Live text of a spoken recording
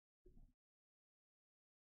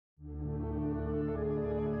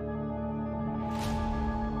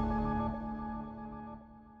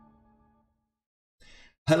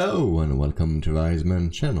Hello and welcome to Iceman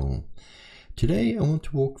channel. Today I want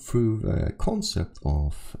to walk through the concept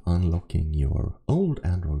of unlocking your old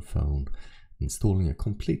Android phone, installing a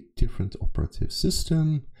complete different operative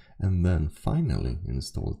system, and then finally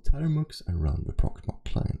install Termux and run the Proxmark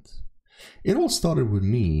client. It all started with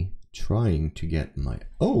me trying to get my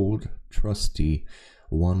old trusty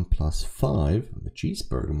OnePlus 5, the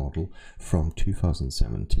cheeseburger model from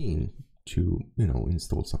 2017 to,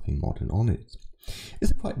 install something modern on it. It's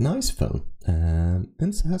a quite nice phone and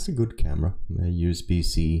it has a good camera,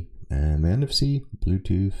 USB-C, NFC,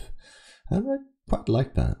 Bluetooth, and I quite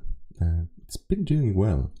like that. It's been doing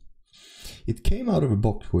well. It came out of a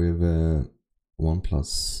box with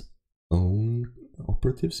OnePlus own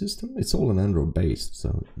operative system. It's all an Android based,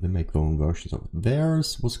 so they make their own versions of it.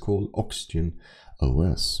 Theirs was called Oxygen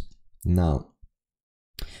OS. Now,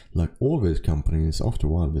 like all these companies, after a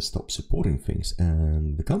while they stopped supporting things,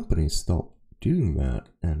 and the companies stopped doing that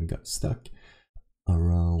and got stuck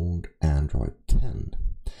around Android 10.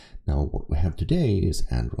 Now what we have today is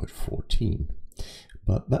Android 14,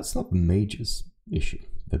 but that's not the major issue.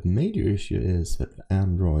 The major issue is that the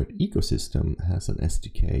Android ecosystem has an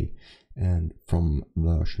SDK, and from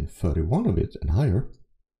version 31 of it and higher,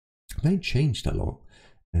 they changed a lot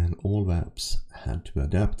and all the apps had to be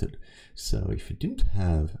adapted. So if you didn't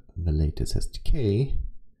have the latest SDK,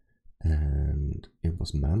 and it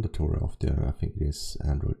was mandatory after, I think it is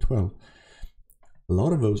Android 12, a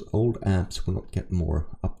lot of those old apps will not get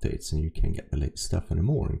more updates, and you can't get the latest stuff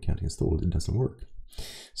anymore. You can't install it, it doesn't work.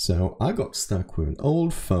 So I got stuck with an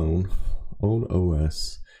old phone, old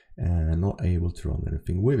OS, and not able to run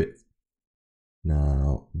anything with it.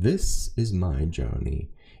 Now this is my journey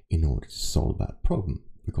in order to solve that problem,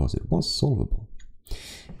 because it was solvable.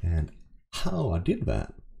 And how I did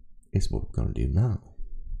that is what we're going to do now.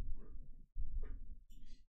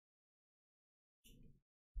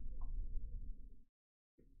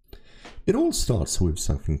 It all starts with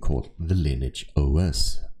something called the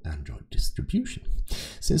LineageOS Android distribution.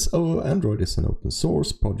 Since Android is an open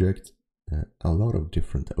source project, a lot of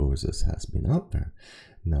different OSs has been out there.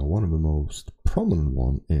 Now one of the most prominent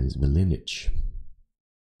one is the Lineage,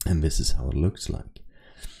 and this is how it looks like.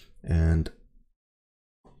 And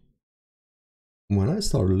when I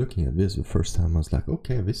started looking at this the first time, I was like,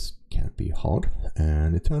 okay, this can't be hard.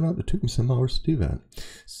 And it turned out it took me some hours to do that.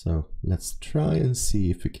 So let's try and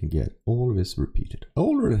see if we can get all this repeated. I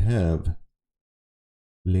already have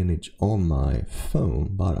Lineage on my phone,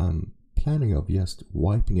 but I'm planning of just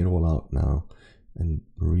wiping it all out now and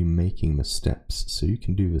remaking the steps. So you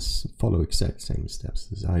can do this, follow exact same steps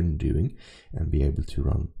as I'm doing, and be able to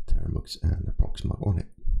run Termux and Proxmark on it.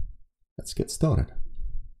 Let's get started.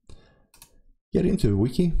 Get into the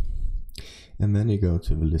wiki, and then you go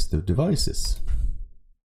to the list of devices.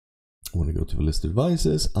 When you go to the list of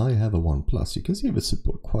devices, I have a OnePlus. You can see they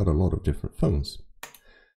support quite a lot of different phones.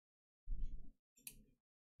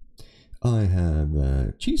 I have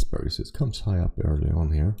cheeseburgers. It comes high up early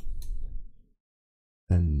on here.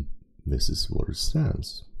 And this is what it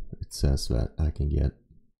stands. It says that I can get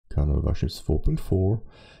kernel versions 4.4.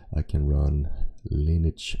 I can run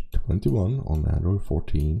Lineage 21 on Android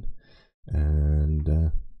 14.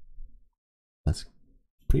 And that's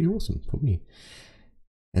pretty awesome for me.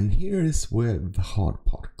 And here is where the hard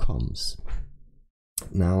part comes.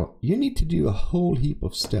 Now you need to do a whole heap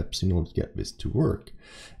of steps in order to get this to work,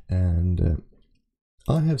 and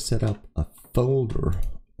I have set up a folder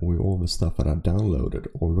with all the stuff that I downloaded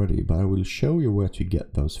already, but I will show you where to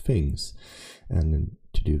get those things. And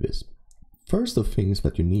to do this, first of things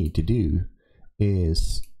that you need to do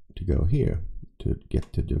is to go here to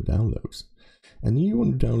get to the downloads, and you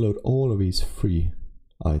want to download all of these free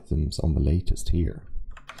items on the latest here.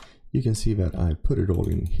 You can see that I put it all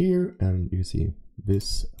in here, and you see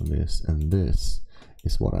this, this, and this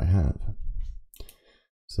is what I have.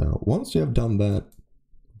 So once you have done that,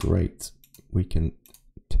 great, we can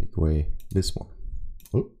take away this one.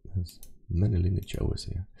 Oh, there's many LineageOS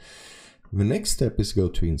here. The next step is go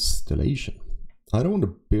to installation. I don't want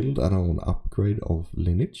to build, I don't want to upgrade of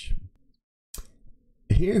Lineage.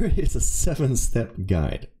 Here is a 7-step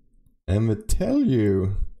guide, and we tell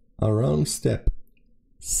you around step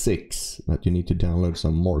 6 that you need to download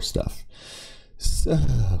some more stuff. So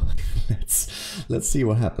let's see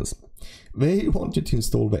what happens. They want you to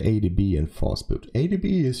install the ADB and fastboot.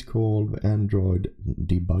 ADB is called Android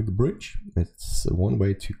Debug Bridge. It's one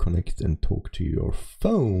way to connect and talk to your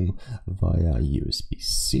phone via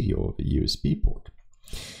USB-C or the USB port.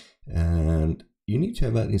 And you need to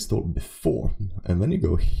have that installed before, and then you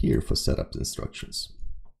go here for setup instructions.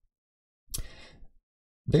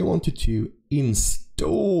 They wanted to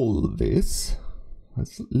install this It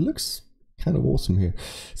looks kind of awesome here.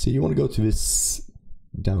 So you want to go to this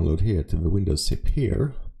download here, to the Windows zip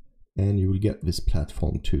here, and you will get this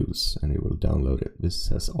platform tools, and it will download it. This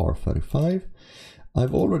says R35.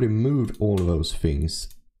 I've already moved all of those things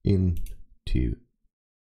into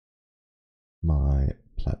my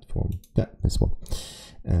platform, this one,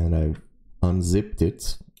 and I've unzipped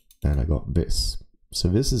it, and I got this. So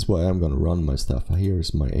this is where I'm going to run my stuff. Here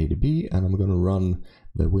is my ADB, and I'm going to run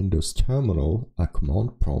the Windows terminal, a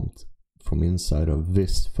command prompt from inside of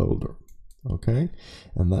this folder. Okay,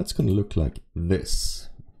 and that's going to look like this.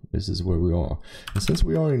 This is where we are. And since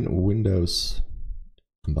we are in Windows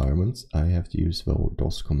environment, I have to use the old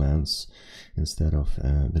DOS commands instead of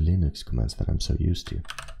the Linux commands that I'm so used to.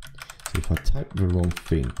 So if I type the wrong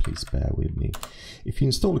thing, please bear with me. If you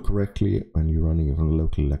install it correctly and you're running it from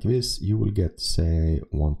locally like this, you will get, say,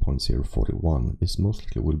 1.041. This most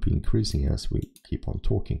likely will be increasing as we keep on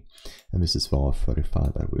talking. And this is the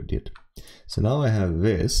R35 that we did. So now I have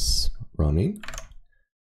this running.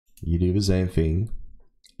 You do the same thing.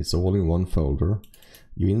 It's all in one folder.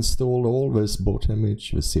 You install all this boot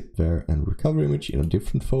image, the zip there, and recovery image in a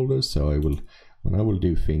different folder. So when I will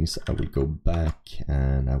do things, I will go back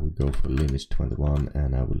and I will go for Lineage 21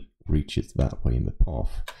 and I will reach it that way in the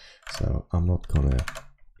path. So I'm not gonna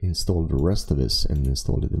install the rest of this and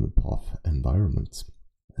install it in the path environment,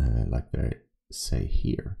 like they say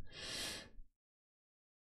here.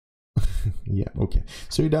 Yeah, okay.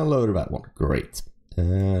 So you downloaded that one, great.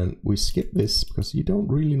 And we skip this because you don't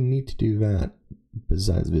really need to do that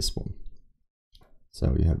besides this one.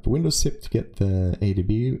 So you have the Windows zip to get the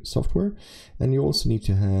ADB software, and you also need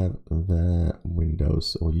to have the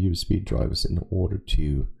Windows or USB drivers in order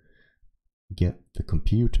to get the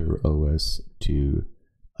computer OS to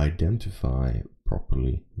identify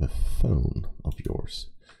properly the phone of yours.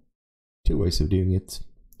 Two ways of doing it.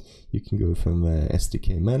 You can go from the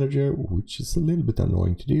SDK manager, which is a little bit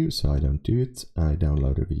annoying to do, so I don't do it. I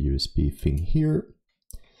downloaded the USB thing here.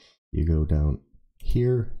 You go down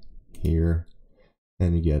here, here,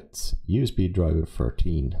 and you get USB driver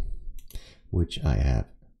 13, which I have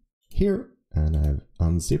here, and I've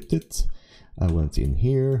unzipped it. I went in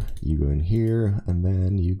here, you go in here, and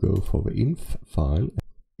then you go for the inf file.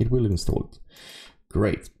 It will install it.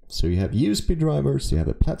 Great. So you have USB drivers, you have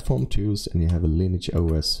a platform tools, and you have a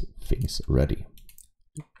LineageOS things ready.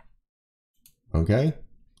 Okay,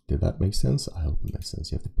 did that make sense? I hope it makes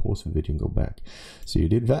sense. You have to pause the video and go back. So you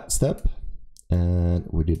did that step, and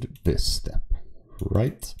we did this step,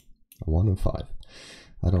 right? 1 and 5.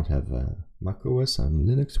 I don't have Mac OS, I'm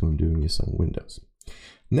Linux when I'm doing this on Windows.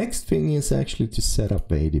 Next thing is actually to set up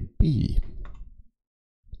ADB.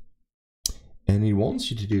 And it wants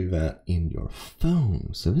you to do that in your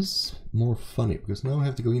phone. So this is more funny because now I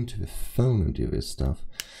have to go into the phone and do this stuff.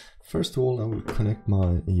 First of all, I will connect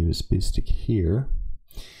my USB stick here.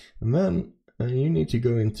 And then you need to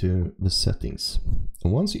go into the settings.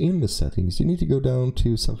 And once you're in the settings, you need to go down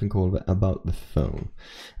to something called About the Phone.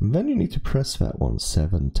 And then you need to press that one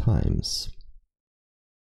 7 times.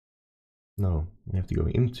 No, you have to go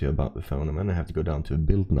into About the Phone, and then I have to go down to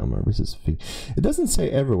build number. This is it doesn't say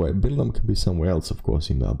everywhere. Build number can be somewhere else, of course,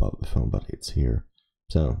 in the About the Phone, but it's here.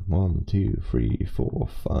 So 1, 2, 3, 4,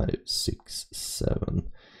 5, 6, 7,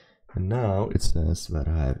 and now it says that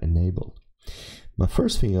I have enabled. My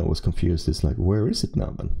first thing I was confused is like, where is it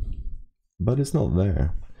now then? But it's not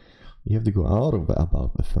there. You have to go out of the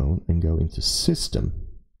About the Phone and go into System,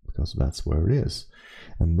 because that's where it is,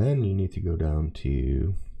 and then you need to go down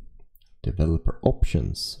to Developer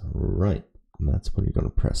Options, right? And that's what you're going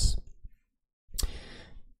to press.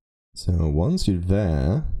 So once you're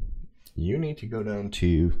there, you need to go down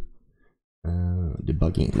to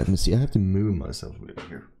debugging. Let me see, I have to move myself a little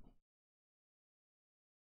here.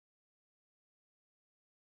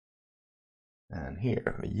 And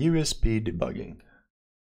here, USB debugging.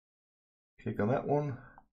 Click on that one.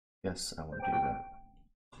 Yes, I want to do that.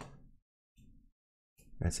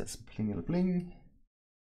 It says bling bling.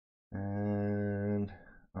 And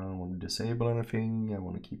I don't want to disable anything. I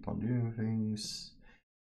want to keep on doing things.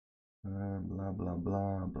 Blah blah blah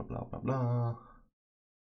blah blah blah blah.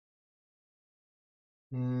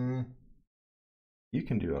 You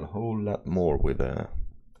can do a whole lot more with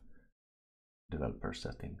developer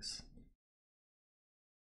settings.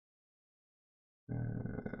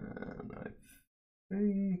 And I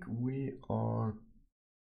think we are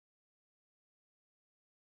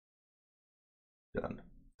done.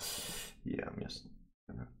 Yeah, I'm just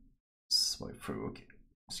gonna swipe through. Okay,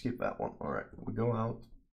 skip that one. All right, we go out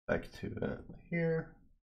back to here,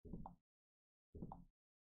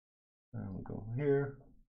 and we go here,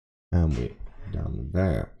 and we down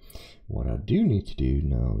there. What I do need to do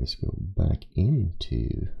now is go back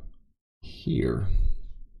into here.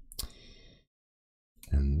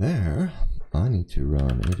 And there, I need to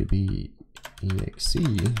run ADB exe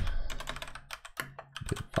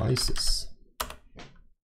devices.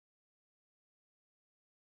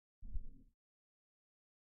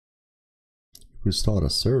 We'll start a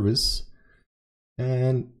service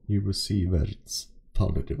and you will see that it's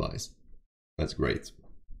found a device. That's great.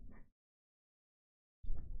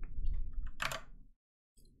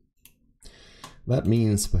 That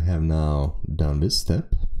means we have now done this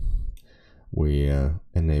step. We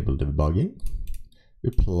enabled debugging. We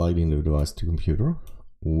plugged in the device to computer.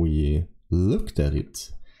 We looked at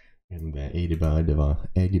it in the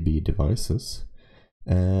ADB devices.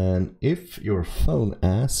 And if your phone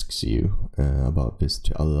asks you about this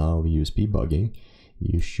to allow USB bugging,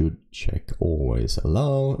 you should check always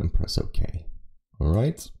allow and press OK.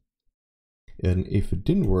 Alright? And if it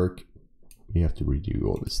didn't work, you have to redo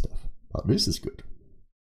all this stuff. But this is good.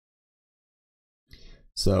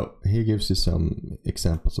 So here gives you some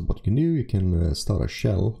examples of what you can do. You can start a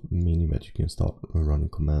shell, meaning that you can start running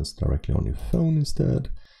commands directly on your phone instead,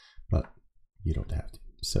 but you don't have to.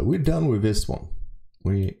 So we're done with this one.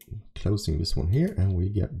 We're closing this one here and we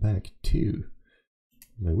get back to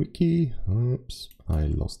the wiki. Oops, I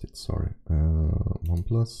lost it, sorry.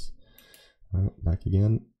 OnePlus, back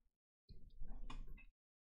again.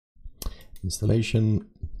 Installation.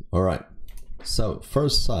 All right, so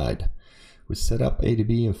first side, we set up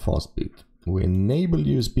ADB and fastboot. We enable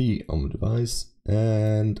USB on the device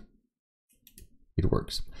and it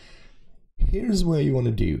works. Here's where you want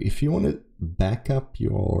to do. If you want to back up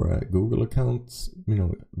your Google accounts, you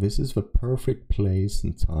know, this is the perfect place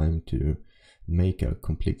and time to make a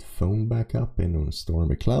complete phone backup and store in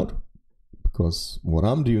the cloud. Because what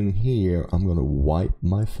I'm doing here, I'm going to wipe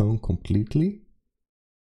my phone completely.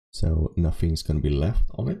 So nothing's going to be left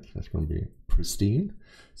on it. That's going to be pristine.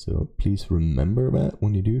 So please remember that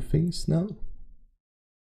when you do things now.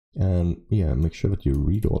 And yeah, make sure that you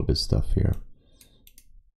read all this stuff here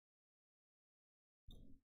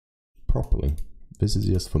properly. This is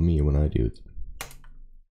just for me when I do it.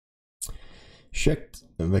 Check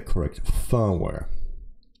the correct firmware.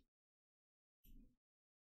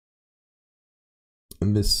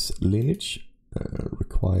 And this Lineage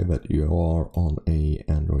require that you are on a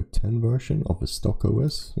Android 10 version of the stock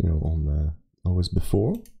OS, you know, on the OS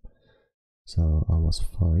before. So I was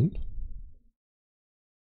fine.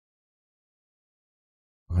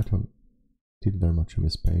 I did very much on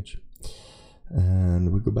this page.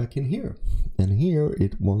 And we go back in here. And here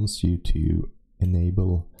it wants you to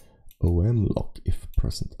enable OM lock if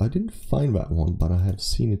present. I didn't find that one, but I have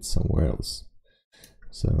seen it somewhere else.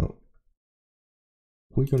 So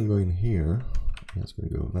we're going to go in here. That's going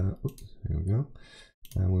to go that. Oops, here we go.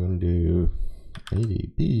 And we're going to do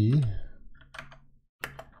ADB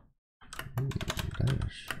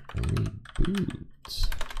dash reboot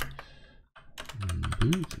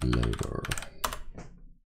bootloader.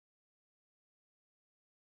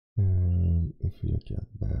 And if you look at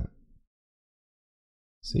that,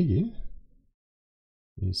 see,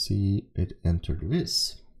 you see it entered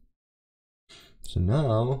this. So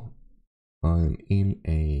now I'm in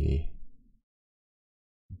a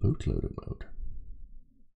bootloader mode.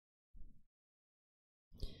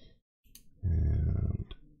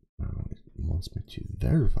 And now it wants me to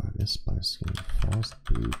verify this by saying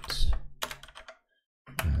fastboot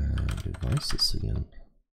devices again.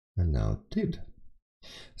 And now it did.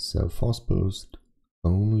 So fastboot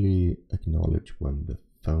only acknowledge when the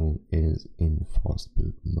phone is in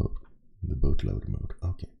fastboot mode, the bootloader mode.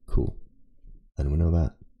 Okay, cool. And we know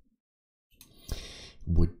that.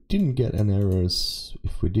 We didn't get any errors.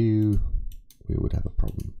 If we do, we would have a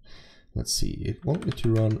problem. Let's see, it wants me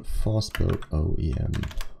to run fastboot OEM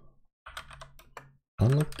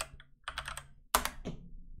unlock.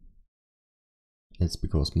 It's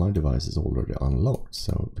because my device is already unlocked,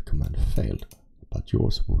 so the command failed, but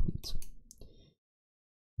yours wouldn't.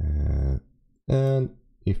 And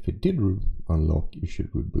if it did unlock, you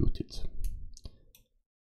should reboot it.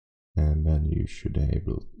 And then you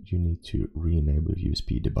need to re-enable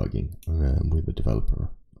USB debugging with the developer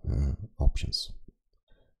options,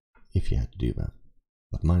 if you had to do that.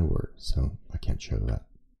 But mine worked, so I can't show that.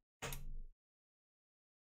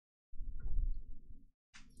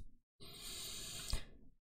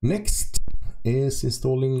 Next is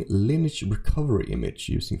installing Lineage recovery image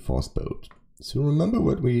using fastboot. So remember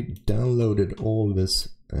when we downloaded all this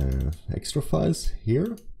extra files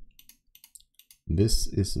here? This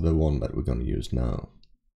is the one that we're going to use now.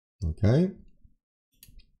 Okay.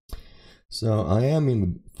 So I am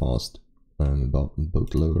in the I'm about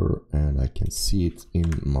bootloader and I can see it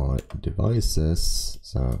in my devices.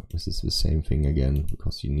 So this is the same thing again,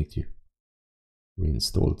 because you need to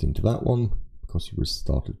reinstall it into that one because you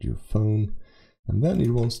restarted your phone. And then it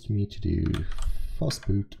wants me to do fast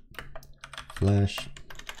boot flash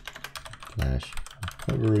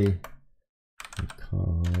recovery.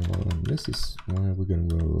 And this is why we're going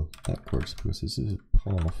to go backwards, because this is a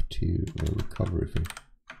path to the recovery thing.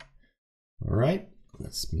 Alright,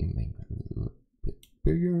 let's make it a little bit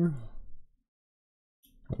bigger.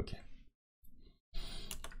 Okay.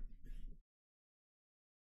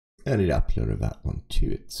 And it uploaded that one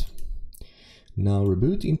to it. Now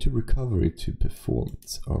reboot into recovery to perform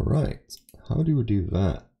it. Alright, how do we do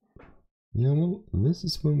that? Yeah, well, this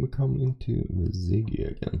is when we come into the Ziggy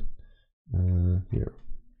again. Here.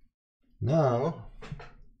 Now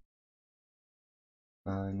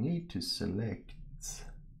I need to select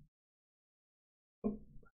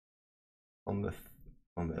on the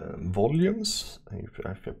volumes. If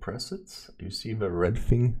I press it, you see the red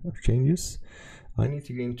thing changes. I need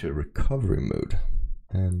to go into recovery mode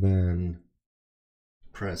and then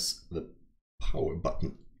press the power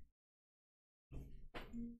button.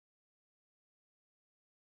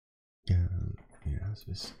 And it has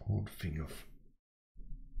this odd thing of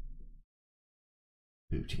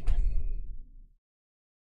booting.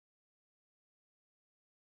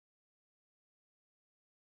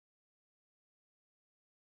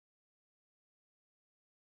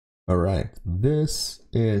 Alright, this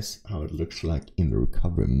is how it looks like in the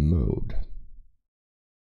recovery mode.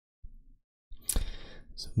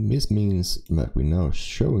 So this means that we're now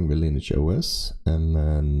showing the LineageOS, and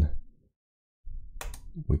then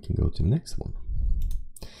we can go to the next one.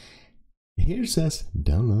 Here it says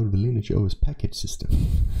download the LineageOS package system.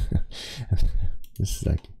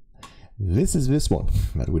 This is this one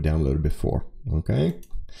that we downloaded before. Okay,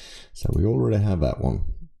 so we already have that one,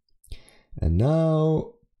 and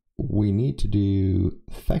now we need to do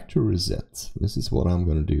factory reset. This is what I'm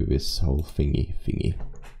going to do, this whole thingy.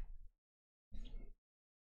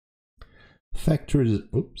 Factory,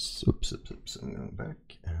 oops, I'm going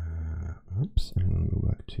back. I'm going to go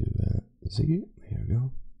back to the Ziggy. Here we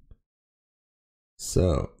go.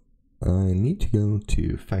 So I need to go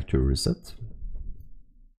to factory reset,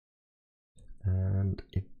 and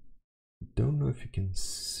I don't know if you can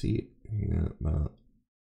see it here, but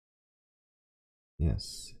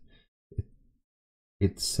yes,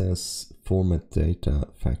 it says format data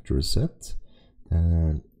factory reset,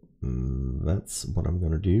 and that's what I'm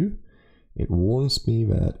going to do. It warns me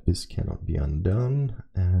that this cannot be undone,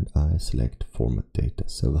 and I select format data.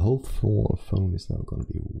 So the whole phone is now going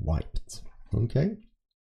to be wiped. Okay,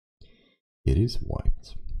 it is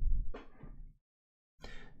wiped.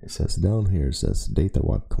 It says down here, it says data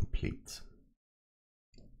wipe complete.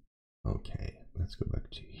 Okay, let's go back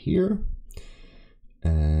to here,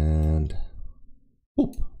 and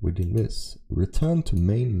we did this. Return to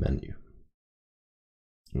main menu.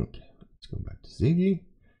 Okay, let's go back to Ziggy.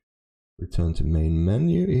 Return to main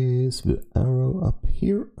menu is the arrow up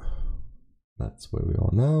here. That's where we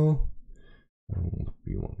are now. And what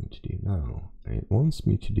do you want me to do now? It wants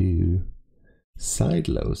me to do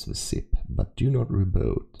sideload the zip, but do not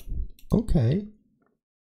reboot. Okay.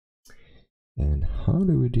 And how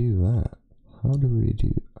do we do that? How do we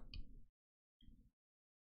do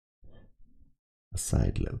a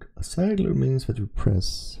sideload? A sideload means that you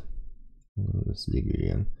press, let's dig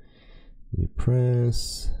again. You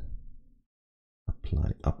press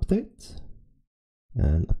apply update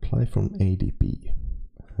and apply from ADB.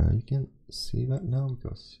 You can see that now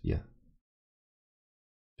because, yeah,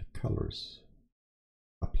 the colors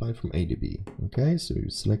apply from ADB. Okay, so you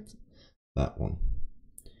select that one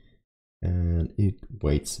and it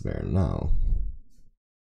waits there now.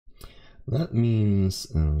 That means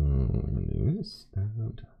I'm gonna do this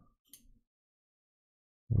and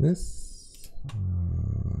this.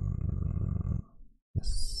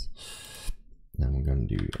 Yes. Then we're going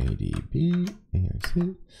to do ADB,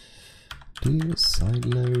 AIC, do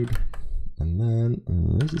sideload, and then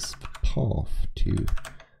this is the path to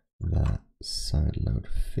that sideload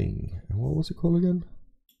thing. And what was it called again?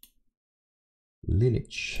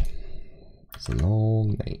 Lineage. It's a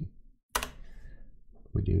long name.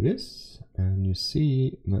 We do this, and you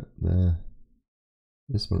see that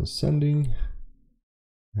this one is sending,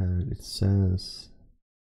 and it says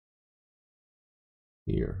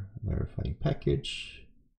here, verifying package.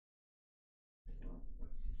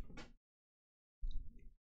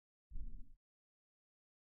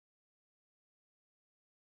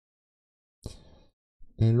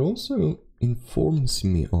 And it also informs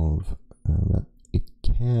me of that it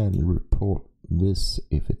can report this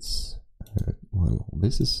if it's Well,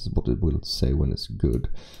 this is what it will say when it's good,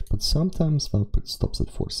 but sometimes output stops at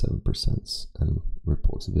 47% and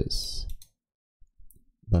reports this.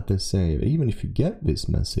 But they say even if you get this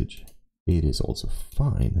message, it is also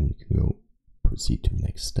fine, and you can go proceed to the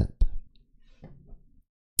next step.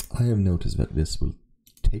 I have noticed that this will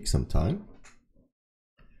take some time.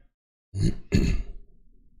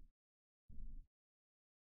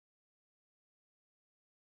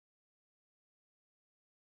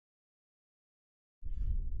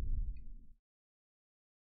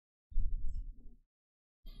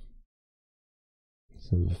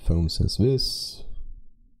 So the phone says this.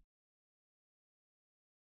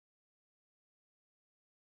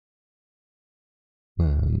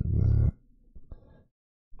 And the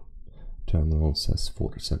terminal says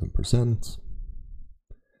 47%.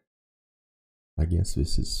 I guess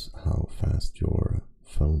this is how fast your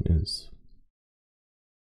phone is.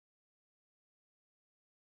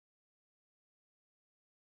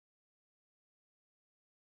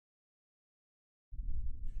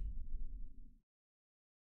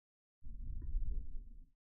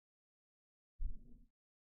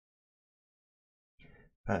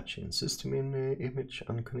 Patching system image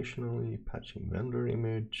unconditionally, patching vendor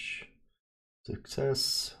image,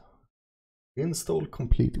 success. Install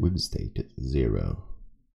complete with stated 0.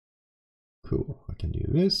 Cool, I can do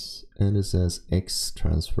this, and it says X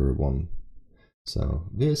transfer 1. So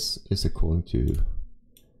this is according to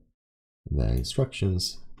the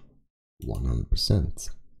instructions 100%.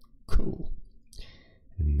 Cool.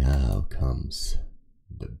 Now comes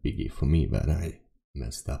the biggie for me that I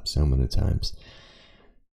messed up so many times.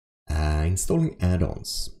 Installing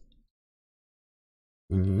add-ons.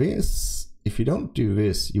 This, if you don't do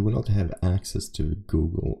this, you will not have access to the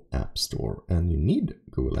Google App Store, and you need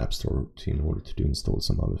Google App Store in order to install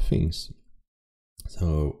some other things.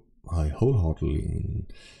 So I wholeheartedly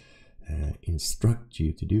instruct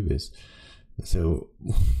you to do this. So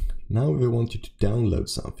now we want you to download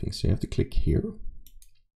something, so you have to click here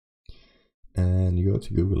and you go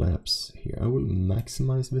to Google Apps here. I will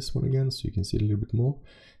maximize this one again so you can see a little bit more.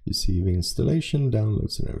 You see the installation,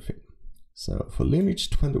 downloads and everything. So for Lineage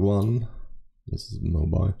 21, this is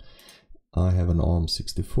mobile, I have an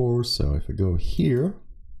ARM64, so if I go here,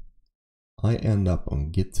 I end up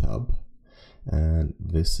on GitHub, and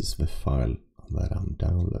this is the file that I'm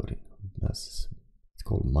downloading. It's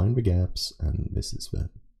called Mind the Gaps, and this is the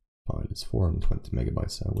file. It's 420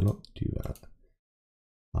 megabytes, so I will not do that.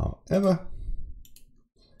 However,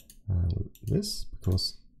 this,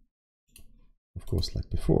 because of course, like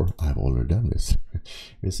before, I've already done this.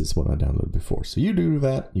 This is what I downloaded before. So you do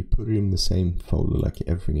that, you put it in the same folder like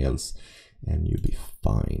everything else, and you'll be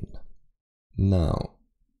fine. Now,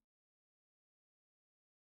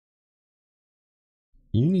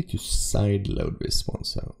 you need to sideload this one.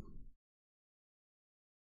 So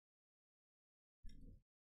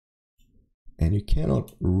and you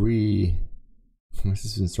cannot this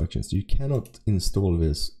is instructions. You cannot install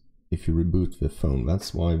this if you reboot the phone.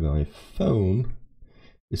 That's why my phone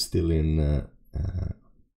is still in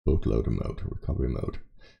bootloader mode, recovery mode.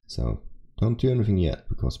 So don't do anything yet,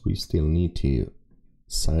 because we still need to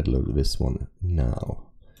sideload this one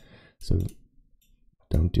now. So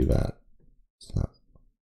don't do that. So,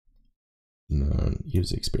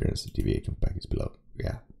 user experience, deviate from package below.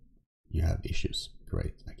 Yeah, you have issues.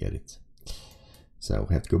 Great, I get it. So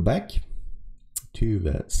we have to go back to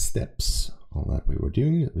the steps on that we were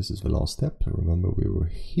doing. This is the last step. Remember, we were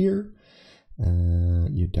here.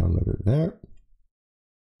 You download it there.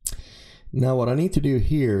 Now what I need to do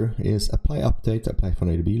here is apply update, apply for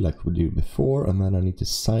ADB like we did before, and then I need to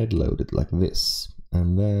sideload it like this,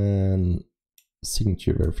 and then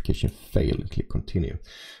signature verification failed, and click continue.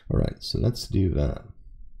 All right, so let's do that.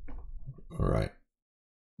 All right,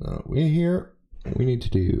 now we're here. We need to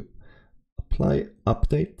do apply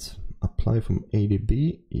update, apply from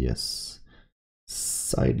ADB, yes,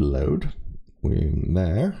 sideload, we're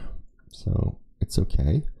there, so it's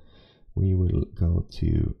okay. We will go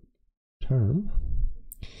to term,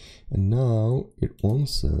 and now it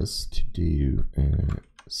wants us to do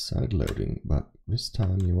side loading, but this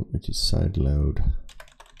time you want me to side load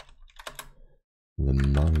the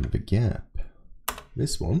Mind the Gap,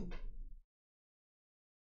 this one,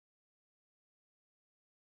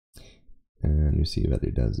 and you see that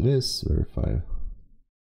it does this, verify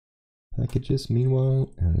packages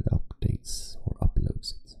meanwhile, and it updates or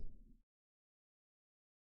uploads it.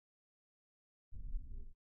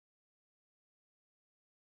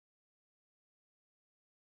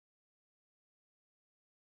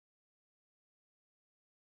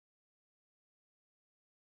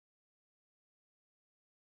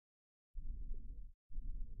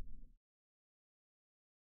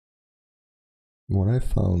 what I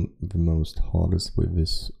found the most hardest with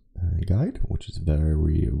this guide, which is very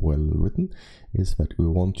well written, is that we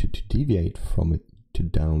want you to deviate from it to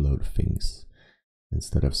download things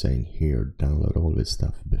instead of saying here download all this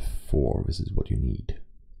stuff before this is what you need.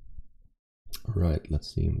 Alright,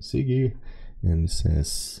 let's see in Ziggy, and it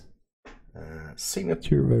says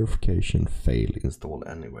signature verification failed, install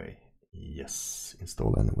anyway. Yes,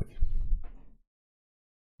 install anyway.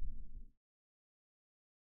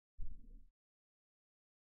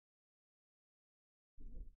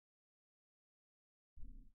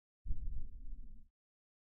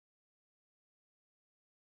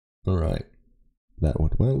 Alright, that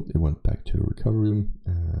went well. It went back to recovery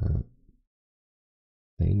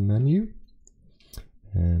main menu.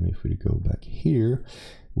 And if we go back here,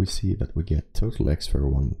 we see that we get total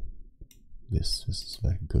X01. This is a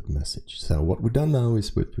very good message. So what we've done now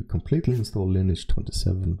is we completely installed Lineage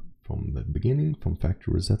 27 from the beginning, from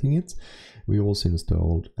factory resetting it. We also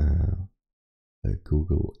installed a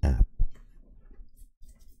Google app.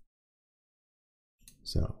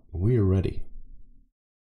 So we're ready.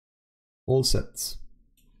 All set.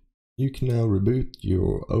 You can now reboot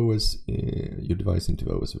your OS, your device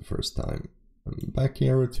into OS for the first time. Back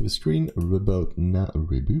arrow to the screen, reboot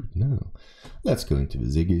now. Let's go into the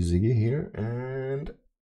Ziggy here, and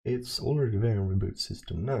it's already there in reboot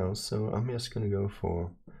system now, so I'm just gonna go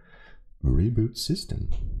for reboot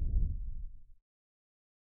system.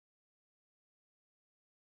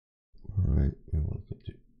 Alright, we want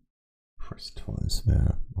to press twice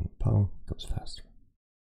there on power, goes faster.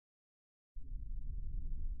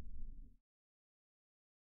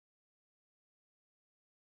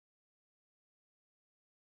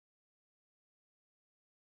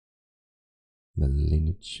 The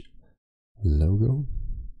Lineage logo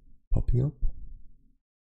popping up.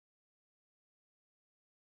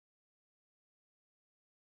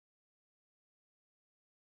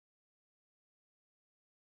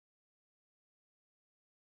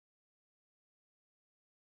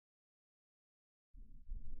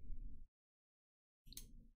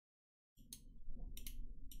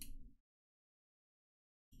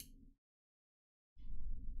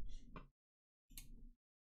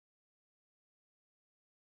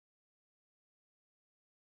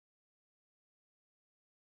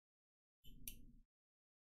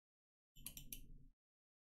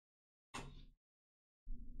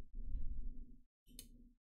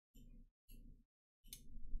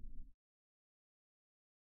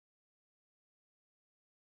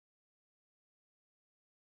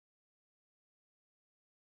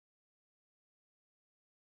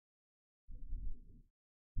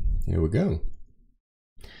 Here we go.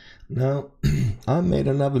 Now, I made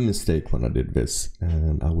another mistake when I did this,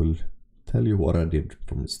 and I will tell you what I did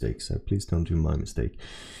for mistake, so please don't do my mistake.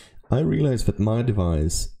 I realized that my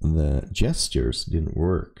device, the gestures didn't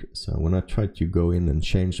work. So when I tried to go in and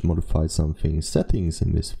change, modify something, settings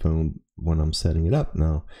in this phone, when I'm setting it up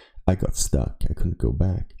now, I got stuck. I couldn't go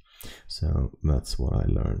back. So that's what I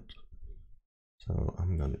learned. So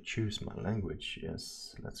I'm gonna choose my language.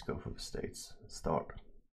 Yes, let's go for the States. Start.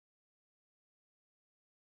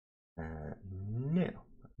 No,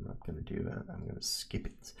 I'm not gonna do that. I'm gonna skip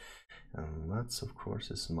it. And that's of course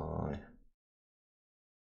is my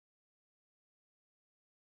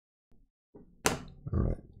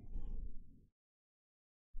Alright.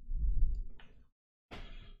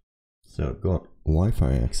 So I've got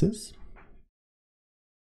Wi-Fi access.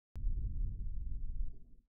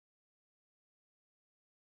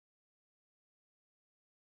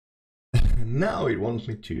 And now it wants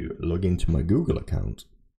me to log into my Google account.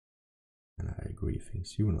 And I agree,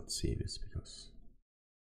 things you will not see this because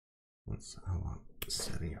once I'm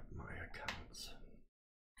setting up my accounts.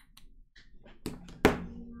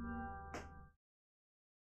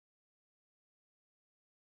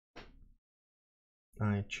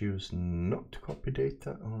 I choose not to copy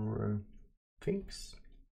data or things.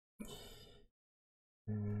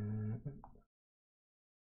 I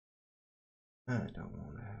don't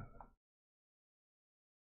want to have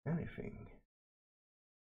anything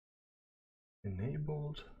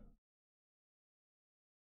enabled.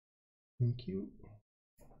 Thank you.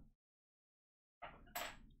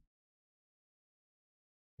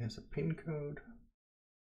 Here's a PIN code.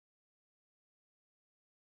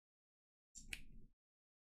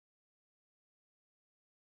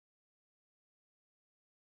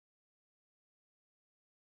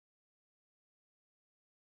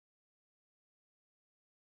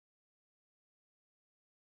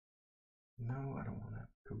 No, I don't want to have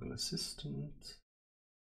Google Assistant.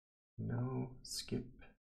 No, skip.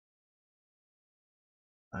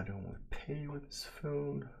 I don't want to pay with this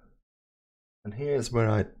phone. And here's where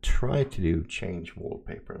I tried to do change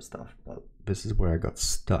wallpaper and stuff, but this is where I got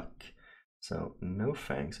stuck. So no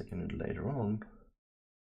thanks, I can do it later on.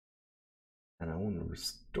 And I want to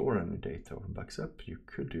restore any data or backs up, you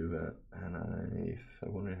could do that. And if I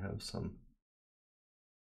want to have some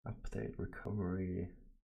update recovery,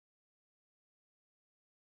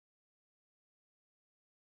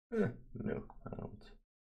 no, I don't.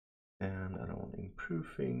 And I don't want to improve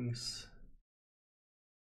things.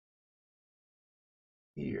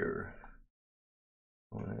 Here,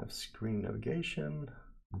 I want to have screen navigation,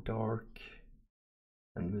 dark,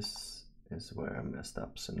 and this is where I messed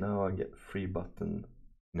up. So now I get 3-button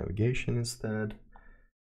navigation instead.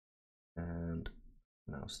 And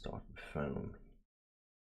now start the phone.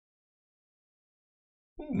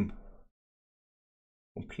 Boom!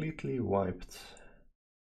 Completely wiped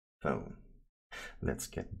phone. Let's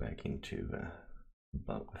get back into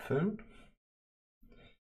about the phone.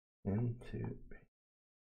 Into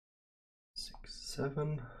 6,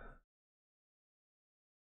 7.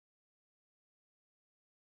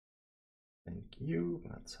 Thank you.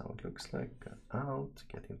 That's how it looks like. Go out,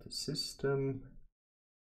 get into system,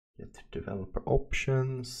 get to developer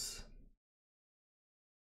options.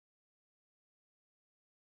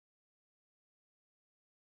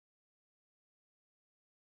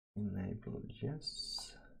 Enable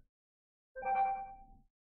yes.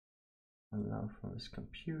 Allow from this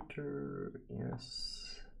computer,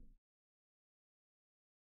 yes.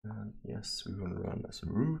 And yes, we want to run as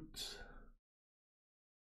root.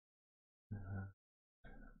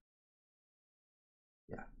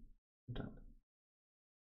 Yeah, done.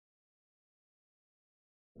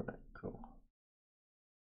 Alright, cool.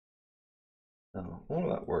 So all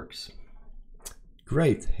that works.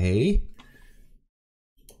 Great, hey.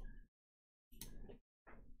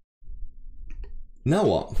 Now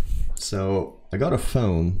what? So I got a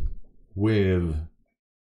phone with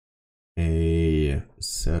a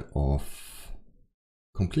set of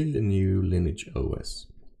completely new LineageOS.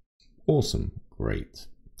 Awesome, great.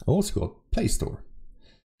 I also got Play Store.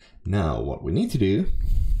 Now what we need to do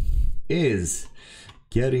is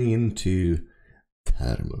getting into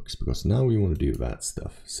Termux, because now we want to do that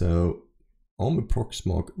stuff. So on the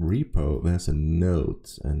Proxmark repo, there's a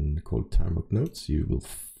note and called Termux Notes. You will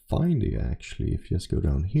find it actually if you just go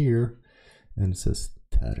down here and it says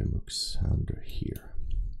Termux under here.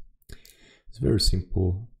 It's very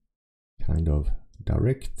simple, kind of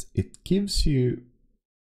direct. It gives you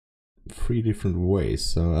 3 different ways.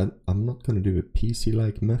 So I'm not going to do a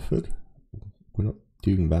PC-like method. We're not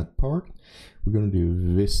doing that part. We're going to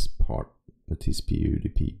do this part, the TCP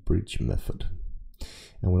UDP bridge method.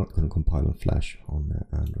 And we're not going to compile and flash on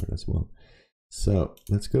Android as well. So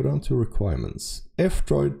let's go down to requirements.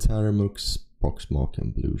 F-Droid, Termux, Proxmark,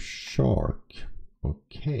 and Blue Shark.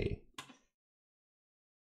 Okay.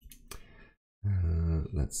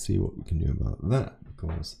 Let's see what we can do about that,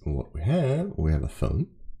 because what we have a phone.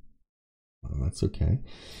 That's okay.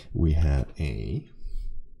 We have a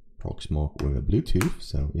Proxmark with a Bluetooth,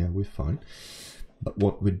 so yeah, we're fine. But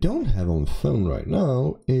what we don't have on the phone right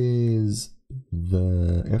now is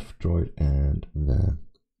the F-Droid and the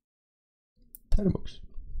Termux.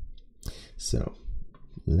 So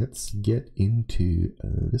let's get into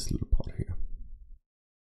this little part here.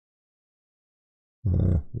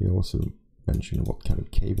 We also mentioned what kind of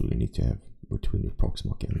cable you need to have between your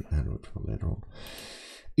Proxmark and Android for later on.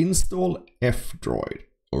 Install F-Droid.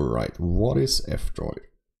 Alright, what is F-Droid?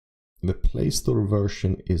 The Play Store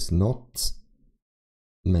version is not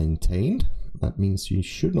maintained. That means you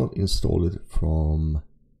should not install it from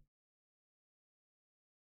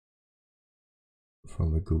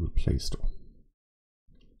the Google Play Store.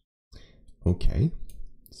 Okay,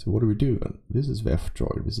 so what do we do then? This is the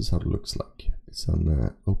F-Droid. This is how it looks like. It's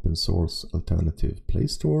an open source alternative Play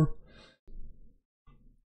Store.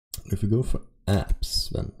 If we go for apps,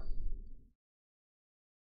 then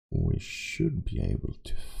we should be able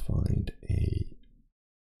to find a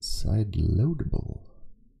side loadable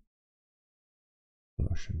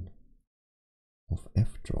version of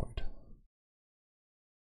F-Droid.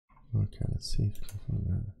 Okay, let's see if we can find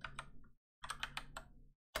that.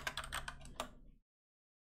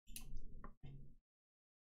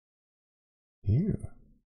 Here.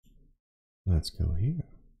 Let's go here.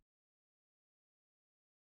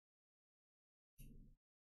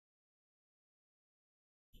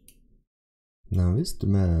 Now this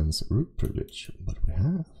demands root privilege, but we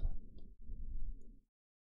have.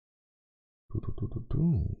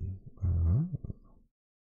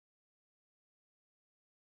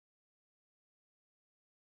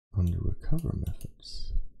 Under recover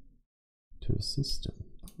methods to a system.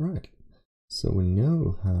 Right. So we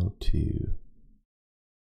know how to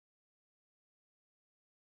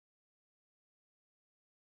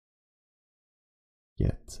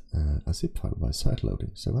get a zip file by side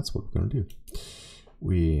loading. So that's what we're going to do.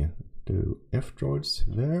 We do F-Droids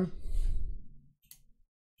there.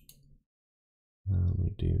 We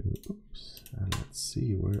do, oops, and let's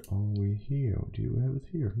see, where are we here? Do you have it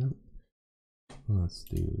here? No. Let's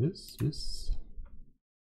do this.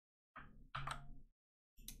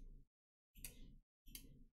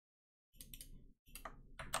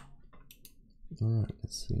 Alright,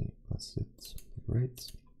 let's see, that's it.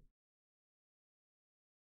 Great.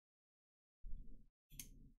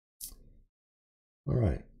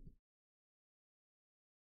 Alright.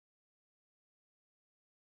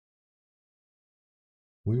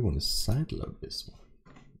 We want to sideload this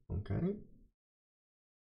one. Okay.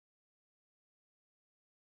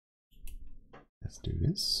 Let's do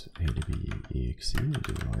this. ADB.exe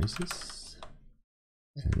devices.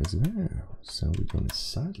 And it's there. So we're going to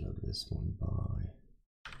sideload this one by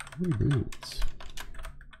reboot.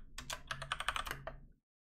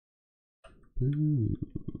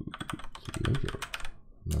 Later.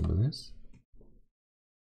 Remember this?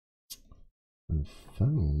 And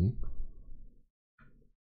phone.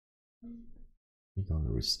 We're going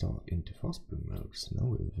to restart into fastboot mode. So now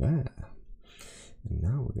we're there. And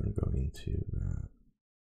now we're going to go into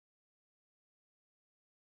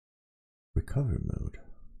recovery mode.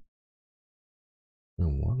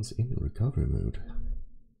 And once in recovery mode,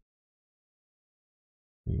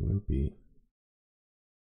 we will be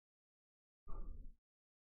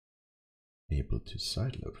able to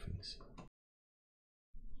sideload things.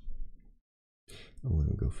 And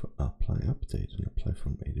we'll go for apply update and apply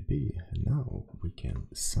from ADB. And now we can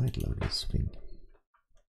sideload this thing.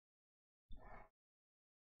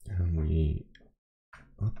 And we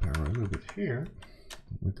up arrow a little bit here.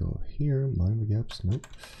 We go here, mind the gaps, nope.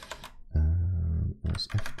 There's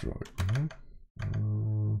F-Droid,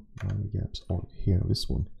 no. Mind the gaps, or here, this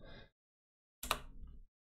one.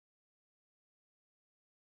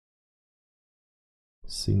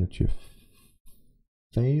 Signature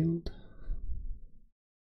failed.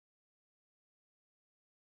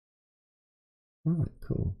 Alright,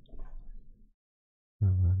 cool.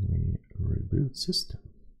 And then we reboot system.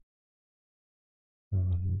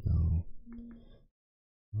 And we go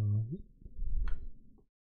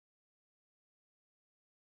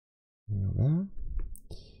there.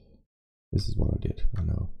 This is what I did. I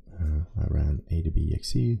know. I ran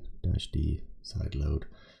adb.exe-d sideload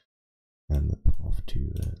and the path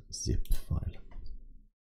to a zip file.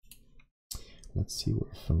 Let's see what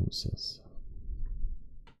the phone says.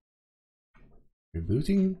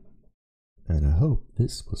 Rebooting, and I hope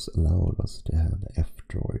this was allowed us to have the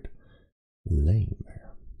F-Droid laying there.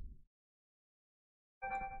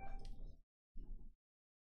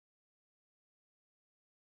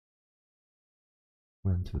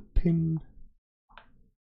 Went to pin.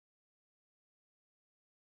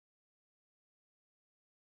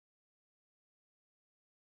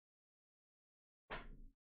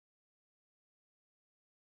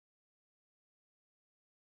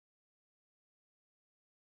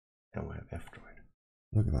 And we have F-Droid.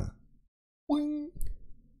 Look at that. Wing!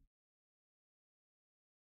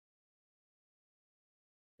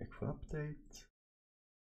 Check for update.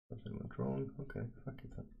 Something went wrong. Okay, fuck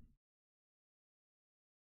it up.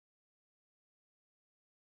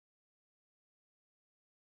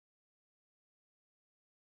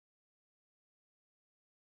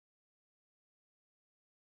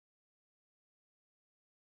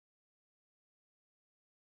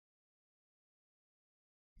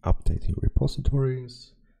 Updating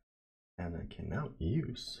repositories, and I can now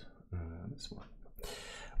use this one.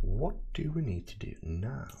 What do we need to do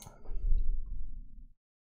now?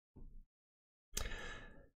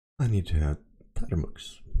 I need to add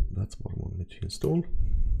Termux. That's what I want me to install.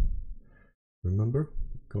 Remember,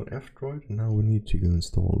 go F-Droid, and now we need to go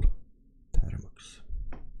install Termux.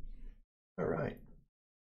 Alright.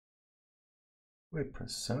 We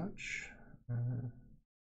press search.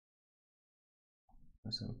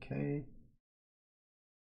 That's okay.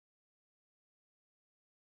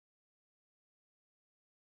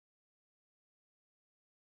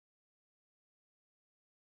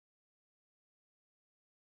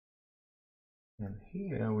 And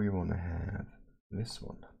here we want to have this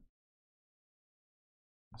one.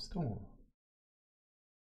 Install.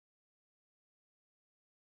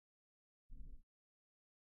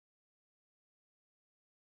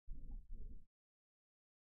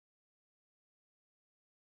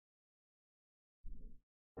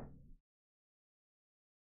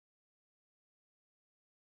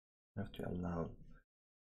 Have to allow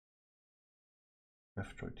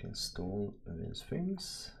F-Droid to install these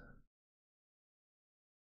things.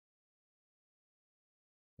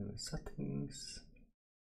 In the settings,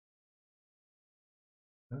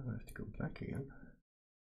 I have to go back again.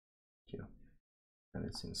 Yeah, and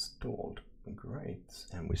it's installed. Great,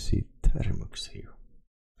 and we see Termux here.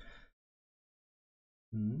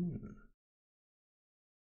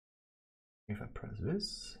 If I press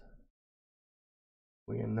this,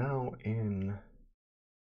 we are now in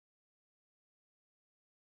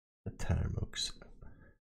the Termux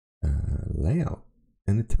layout,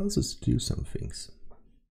 and it tells us to do some things.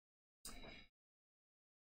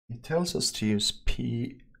 It tells us to use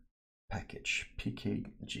package,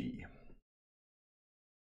 PKG.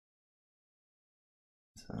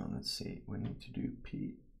 So let's see, we need to do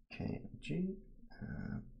PKG.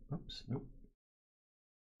 Oops, nope.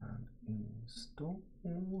 And install.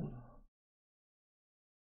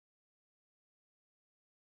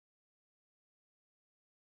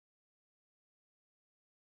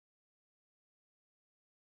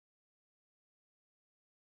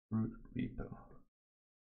 Root repo.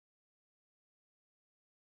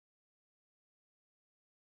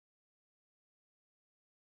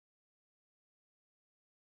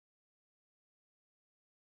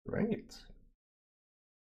 Great.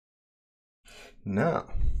 Now,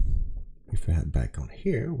 if we head back on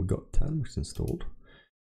here, we got Termux installed.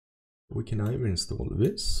 We can either install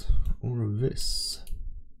this or this.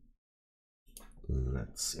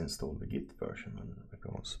 Let's install the Git version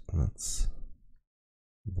because that's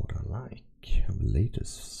what I like. The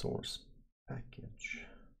latest source package.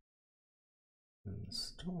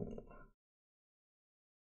 Install.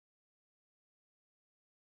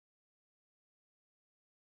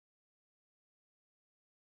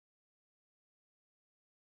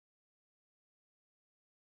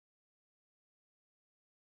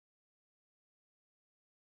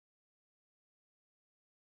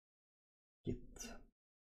 Git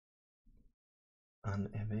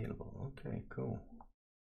unavailable. Okay, cool.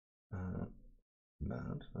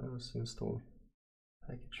 Bad. Let's install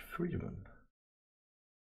package Freeman.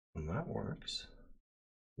 And that works.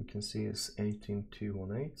 We can see it's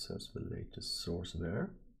 18218, so it's the latest source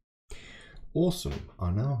there. Awesome.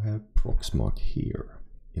 I now have Proxmark here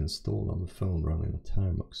installed on the phone running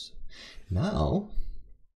on Termux. Now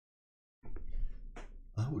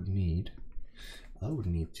I would need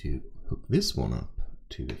to hook this one up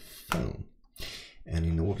to the phone, and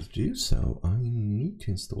in order to do so I need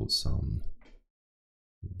to install some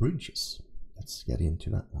bridges. Let's get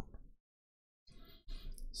into that one.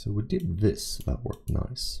 So we did this, that worked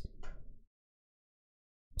nice.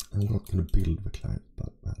 I'm not going to build the client,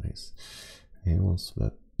 but that is. And also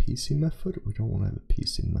the PC method, we don't want to have a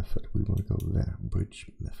PC method, we want to go there,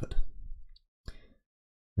 bridge method.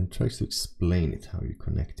 And it tries to explain it, how you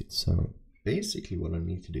connect it. So basically what I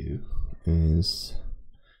need to do is,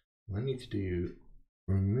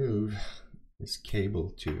 remove this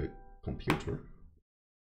cable to a computer,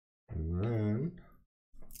 and then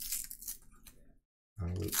I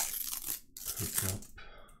will hook up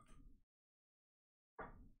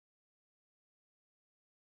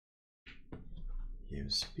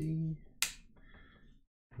USB.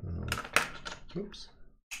 Oops.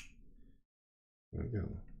 There we go.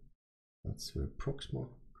 That's where Proxmark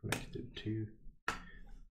connected to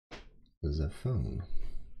the phone.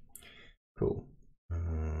 Cool.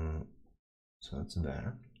 So that's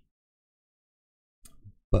there.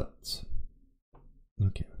 But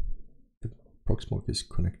okay, the Proxmark is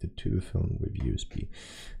connected to the phone with USB.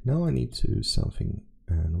 Now I need to do something,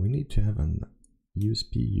 and we need to have an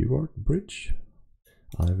USB UART bridge,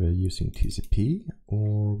 either using TCP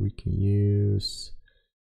or we can use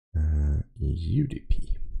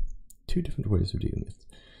UDP. Two different ways of doing it.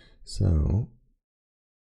 So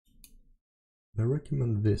I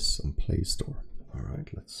recommend this on Play Store. All right,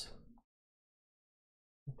 let's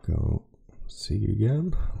go see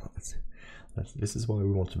again. This is why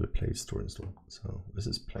we want to the Play Store installed. So this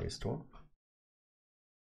is Play Store.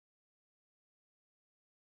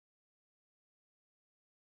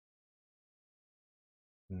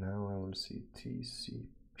 Now I will see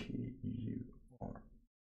TCP UART.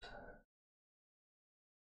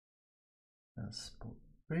 Passport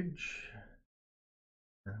bridge.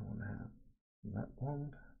 I want to have that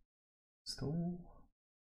one. Install.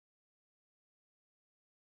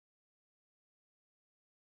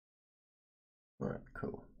 Alright,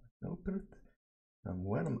 cool. I can open it. And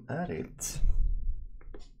when I'm at it,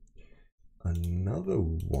 another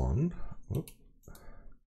one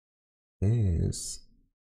is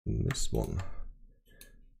this one.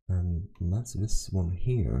 And that's this one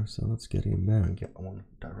here. So let's get in there and get one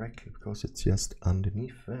directly because it's just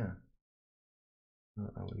underneath there.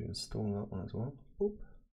 I will install that one as well. Boop.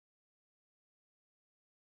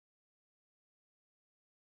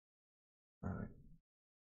 Alright.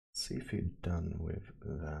 Let's see if you're done with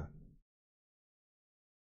the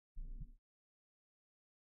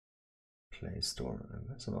Play Store. And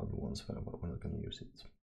there's another one as well, but we're not going to use it.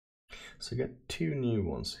 So you get 2 new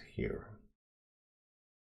ones here.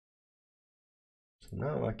 So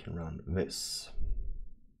now I can run this.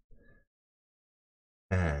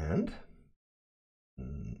 And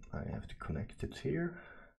I have to connect it here.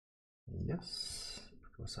 Yes,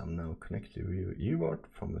 because I'm now connected with UART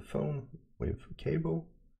from the phone with cable.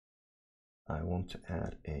 I want to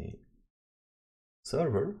add a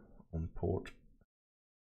server on port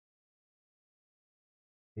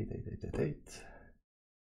 8888,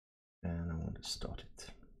 and I want to start it.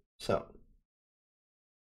 So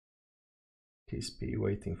TCP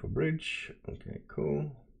waiting for bridge. Okay,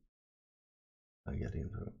 cool. I get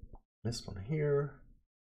into this one here,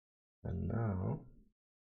 and now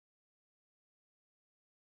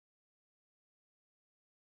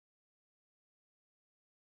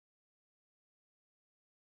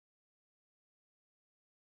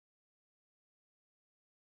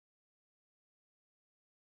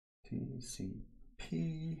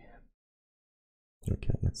TCP.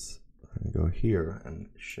 Okay, let's go here and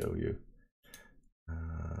show you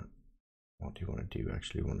what you want to do.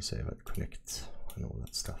 Actually, you want to say about connect and all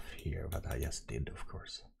that stuff here, but I just did, of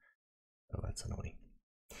course. Oh, that's annoying.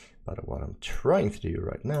 But what I'm trying to do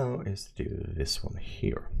right now is to do this one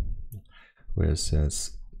here, where it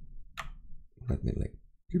says, let me like,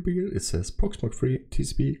 it says Proxmark3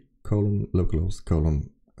 TCP colon localhost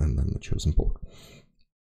colon and then the chosen port.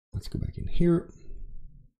 Let's go back in here.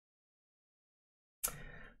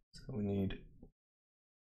 So we need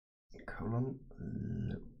colon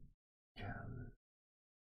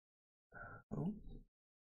local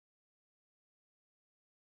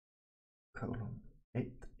colon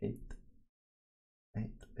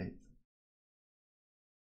 8888.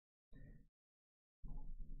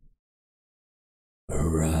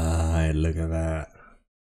 Alright, look at that.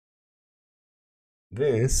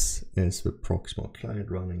 This is the Proxmark client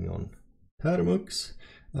running on Termux.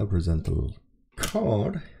 I present a little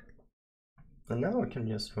card, and now I can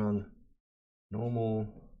just run normal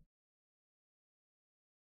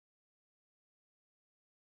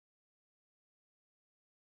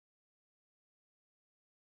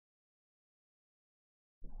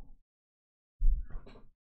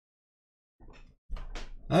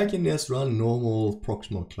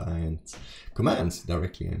Proxmark client commands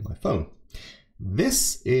directly in my phone.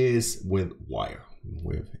 This is with wire,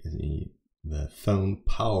 with the phone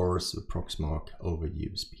powers the Proxmark over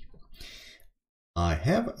USB. I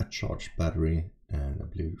have a charged battery and a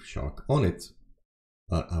blue shark on it,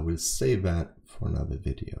 but I will save that for another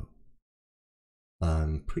video.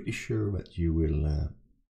 I'm pretty sure that you will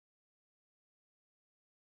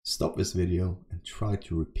stop this video and try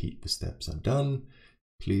to repeat the steps I've done.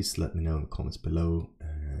 Please let me know in the comments below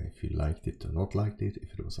if you liked it or not liked it.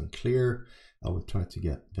 If it was unclear, I will try to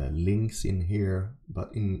get the links in here,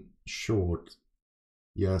 but in short,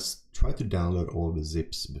 just try to download all the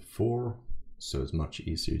zips before, so it's much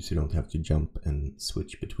easier, so you don't have to jump and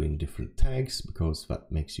switch between different tags, because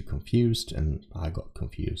that makes you confused, and I got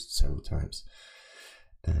confused several times.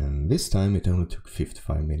 And this time it only took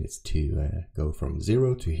 55 minutes to go from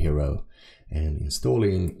 0 to hero, and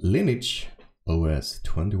installing LineageOS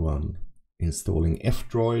 21, installing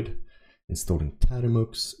F-Droid, installing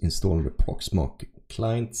Termux, installing the Proxmark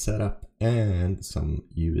client setup, and some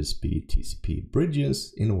USB TCP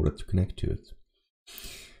bridges in order to connect to it.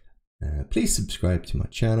 Please subscribe to my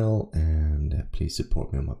channel, and please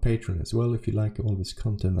support me on my Patreon as well if you like all this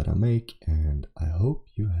content that I make, and I hope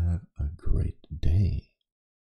you have